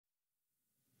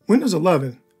Windows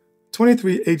 11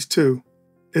 23H2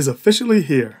 is officially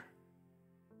here.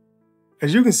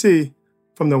 As you can see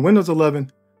from the Windows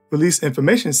 11 Release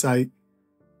Information site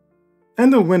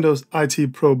and the Windows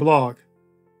IT Pro blog,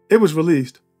 it was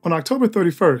released on October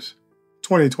 31st,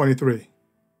 2023.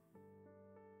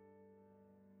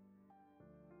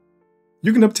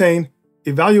 You can obtain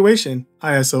evaluation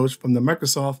ISOs from the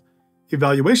Microsoft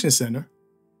Evaluation Center,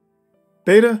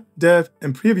 beta, dev,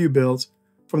 and preview builds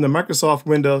from the Microsoft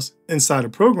Windows Insider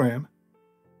Program,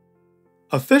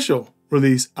 official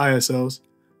release ISOs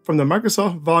from the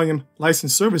Microsoft Volume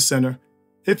License Service Center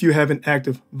if you have an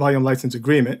active volume license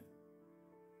agreement,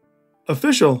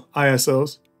 official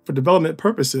ISOs for development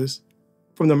purposes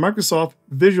from the Microsoft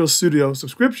Visual Studio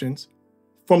subscriptions,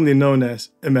 formerly known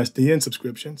as MSDN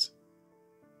subscriptions,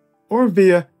 or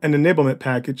via an enablement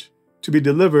package to be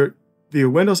delivered via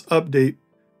Windows Update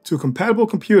to compatible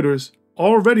computers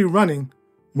already running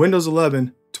Windows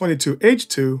 11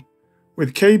 22H2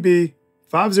 with KB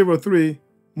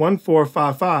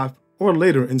 503-1455 or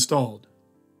later installed.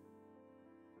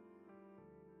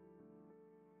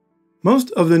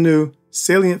 Most of the new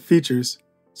salient features,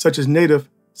 such as native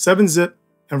 7-zip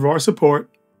and RAR support,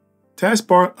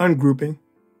 taskbar ungrouping,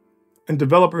 and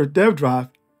developer dev drive,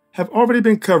 have already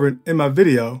been covered in my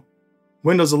video,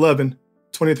 Windows 11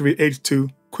 23H2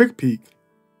 Quick Peek.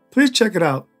 Please check it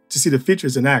out to see the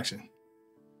features in action.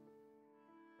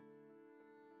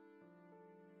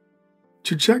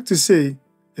 To check to see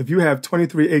if you have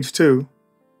 23H2,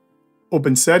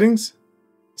 open Settings,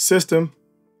 System,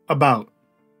 About.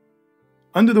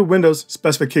 Under the Windows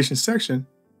Specifications section,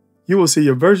 you will see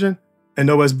your version and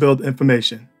OS build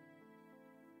information.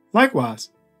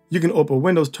 Likewise, you can open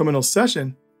Windows Terminal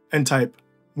Session and type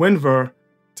WinVer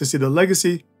to see the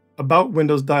Legacy About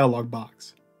Windows dialog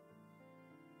box.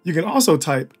 You can also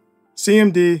type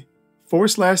cmd/c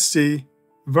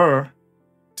ver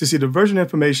to see the version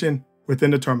information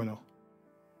within the terminal.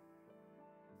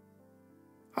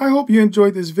 I hope you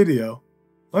enjoyed this video,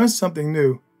 learned something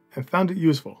new, and found it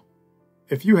useful.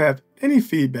 If you have any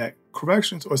feedback,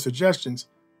 corrections, or suggestions,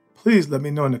 please let me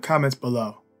know in the comments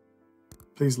below.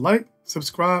 Please like,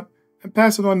 subscribe, and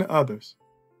pass it on to others.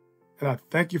 And I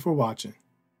thank you for watching.